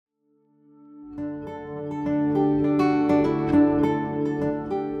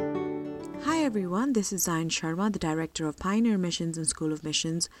everyone. This is Zain Sharma, the Director of Pioneer Missions and School of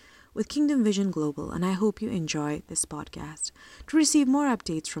Missions with Kingdom Vision Global, and I hope you enjoy this podcast. To receive more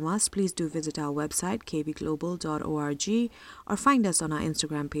updates from us, please do visit our website, kbglobal.org, or find us on our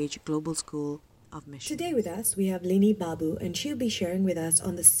Instagram page, Global School of Missions. Today with us, we have Lini Babu, and she'll be sharing with us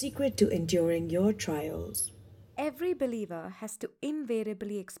on the secret to enduring your trials. Every believer has to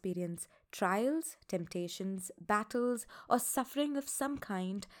invariably experience trials, temptations, battles, or suffering of some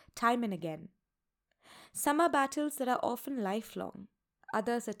kind time and again. Some are battles that are often lifelong,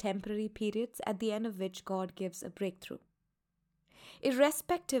 others are temporary periods at the end of which God gives a breakthrough.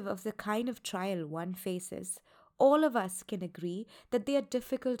 Irrespective of the kind of trial one faces, all of us can agree that they are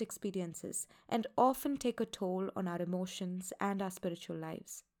difficult experiences and often take a toll on our emotions and our spiritual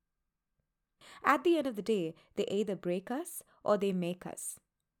lives. At the end of the day, they either break us or they make us.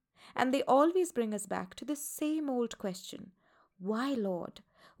 And they always bring us back to the same old question. Why, Lord?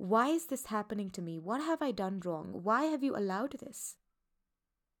 Why is this happening to me? What have I done wrong? Why have you allowed this?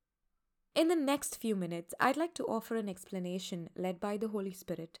 In the next few minutes, I'd like to offer an explanation led by the Holy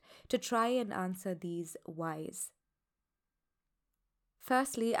Spirit to try and answer these whys.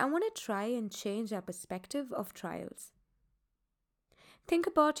 Firstly, I want to try and change our perspective of trials. Think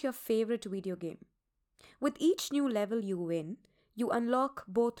about your favorite video game. With each new level you win, you unlock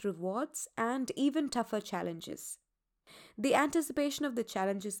both rewards and even tougher challenges. The anticipation of the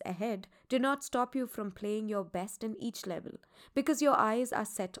challenges ahead do not stop you from playing your best in each level because your eyes are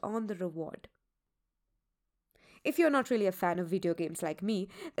set on the reward. If you're not really a fan of video games like me,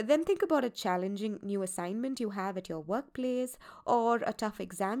 then think about a challenging new assignment you have at your workplace or a tough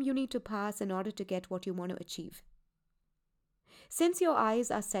exam you need to pass in order to get what you want to achieve. Since your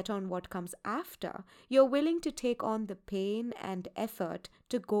eyes are set on what comes after, you're willing to take on the pain and effort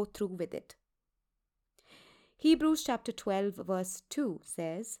to go through with it. Hebrews chapter 12 verse 2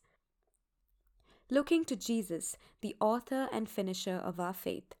 says, "Looking to Jesus, the author and finisher of our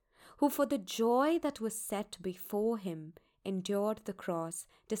faith, who for the joy that was set before him endured the cross,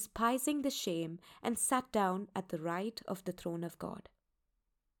 despising the shame, and sat down at the right of the throne of God."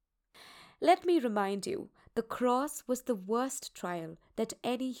 Let me remind you, the cross was the worst trial that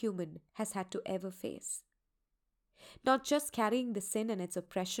any human has had to ever face. Not just carrying the sin and its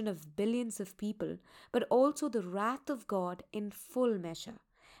oppression of billions of people, but also the wrath of God in full measure.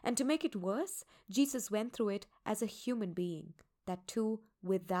 And to make it worse, Jesus went through it as a human being, that too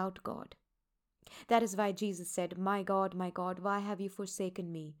without God. That is why Jesus said, my God, why have you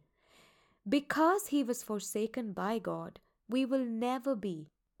forsaken me?" Because he was forsaken by God, we will never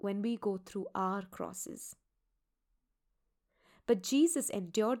be when we go through our crosses. But Jesus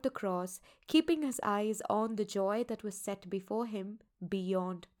endured the cross, keeping his eyes on the joy that was set before him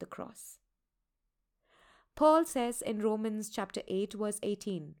beyond the cross. Paul says in Romans chapter 8 verse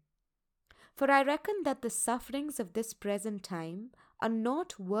 18, "For I reckon that the sufferings of this present time are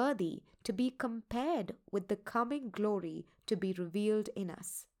not worthy to be compared with the coming glory to be revealed in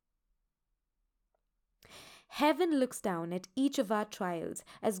us." Heaven looks down at each of our trials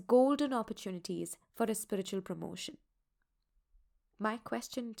as golden opportunities for a spiritual promotion. My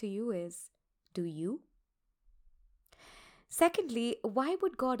question to you is, do you? Secondly, why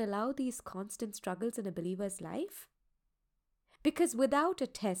would God allow these constant struggles in a believer's life? Because without a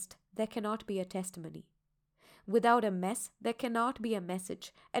test, there cannot be a testimony. Without a mess, there cannot be a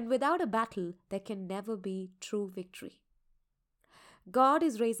message. And without a battle, there can never be true victory. God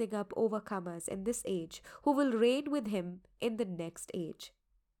is raising up overcomers in this age who will reign with him in the next age.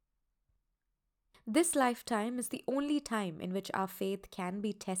 This lifetime is the only time in which our faith can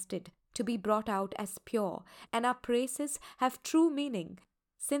be tested to be brought out as pure, and our praises have true meaning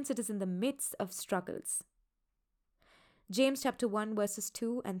since it is in the midst of struggles. James chapter 1 verses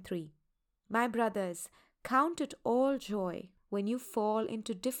 2 and 3. "My brothers, count it all joy when you fall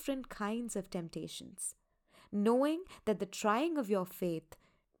into different kinds of temptations, knowing that the trying of your faith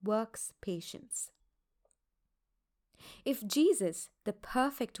works patience." If Jesus, the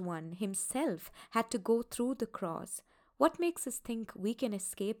perfect one himself, had to go through the cross, what makes us think we can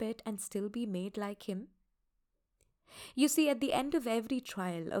escape it and still be made like him? You see, at the end of every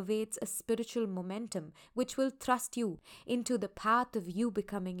trial awaits a spiritual momentum which will thrust you into the path of you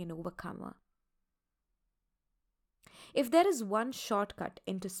becoming an overcomer. If there is one shortcut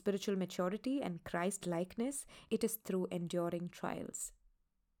into spiritual maturity and Christ-likeness, it is through enduring trials.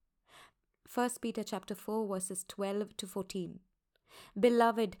 1 Peter chapter 4 verses 12 to 14.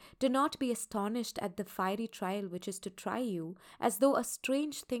 "Beloved, do not be astonished at the fiery trial which is to try you, as though a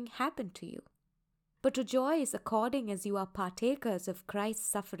strange thing happened to you. But rejoice according as you are partakers of Christ's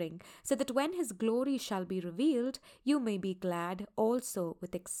suffering, so that when his glory shall be revealed, you may be glad also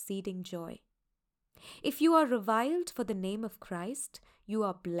with exceeding joy. If you are reviled for the name of Christ, you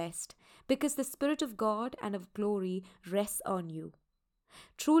are blessed, because the Spirit of God and of glory rests on you.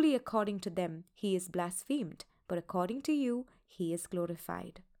 Truly, according to them, he is blasphemed, but according to you, he is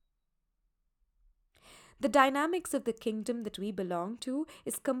glorified. The dynamics of the kingdom that we belong to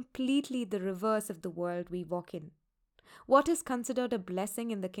is completely the reverse of the world we walk in. What is considered a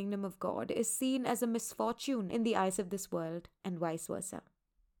blessing in the kingdom of God is seen as a misfortune in the eyes of this world, and vice versa.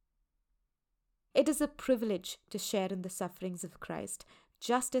 It is a privilege to share in the sufferings of Christ.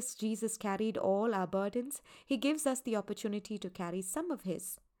 Just as Jesus carried all our burdens, he gives us the opportunity to carry some of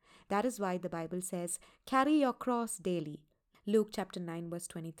his. That is why the Bible says, "Carry your cross daily." Luke chapter 9 verse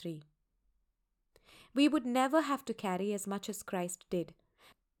 23. We would never have to carry as much as Christ did.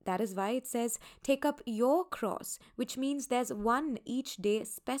 That is why it says, "Take up your cross," which means there's one each day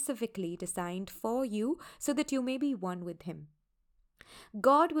specifically designed for you so that you may be one with him.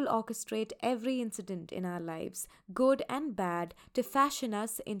 God will orchestrate every incident in our lives, good and bad, to fashion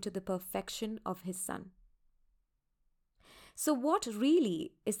us into the perfection of his Son. So what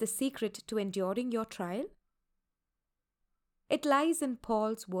really is the secret to enduring your trial? It lies in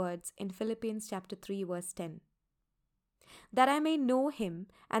Paul's words in Philippians chapter 3 verse 10. "That I may know him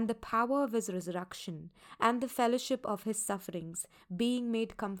and the power of his resurrection and the fellowship of his sufferings, being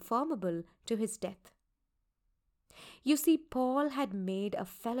made conformable to his death." You see, Paul had made a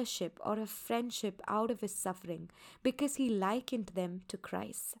fellowship or a friendship out of his suffering because he likened them to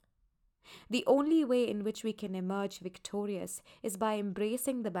Christ. The only way in which we can emerge victorious is by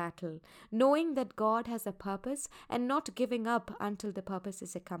embracing the battle, knowing that God has a purpose and not giving up until the purpose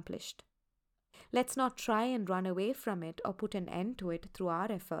is accomplished. Let's not try and run away from it or put an end to it through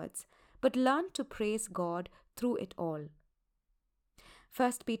our efforts, but learn to praise God through it all.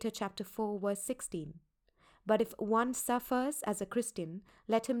 1 Peter chapter 4 verse 16. "But if one suffers as a Christian,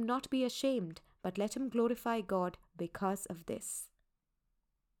 let him not be ashamed, but let him glorify God because of this."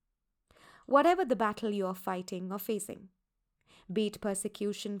 Whatever the battle you are fighting or facing, be it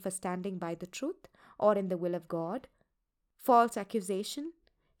persecution for standing by the truth or in the will of God, false accusation,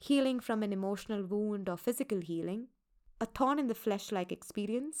 healing from an emotional wound or physical healing, a thorn in the flesh-like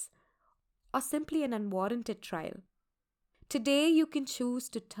experience, or simply an unwarranted trial, today you can choose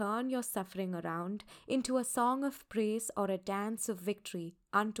to turn your suffering around into a song of praise or a dance of victory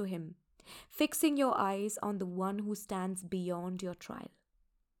unto him, fixing your eyes on the one who stands beyond your trial.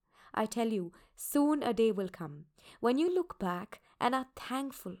 I tell you, soon a day will come when you look back and are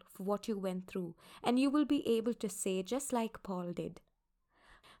thankful for what you went through, and you will be able to say, just like Paul did,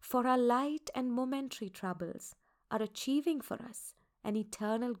 "For our light and momentary troubles are achieving for us an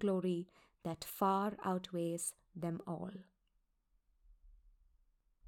eternal glory that far outweighs them all."